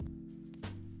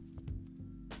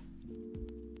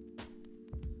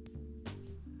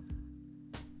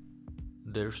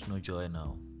There's no joy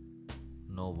now,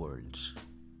 no words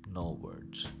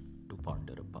to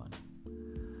ponder upon.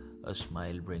 A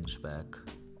smile brings back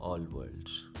all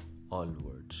words,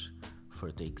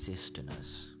 for they exist in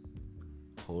us.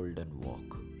 Hold and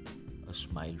walk, a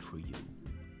smile for you,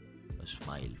 a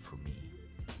smile for me,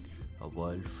 a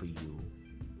world for you,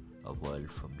 a world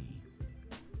for me.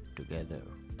 Together,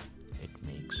 it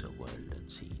makes a world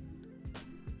unseen.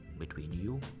 Between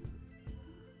you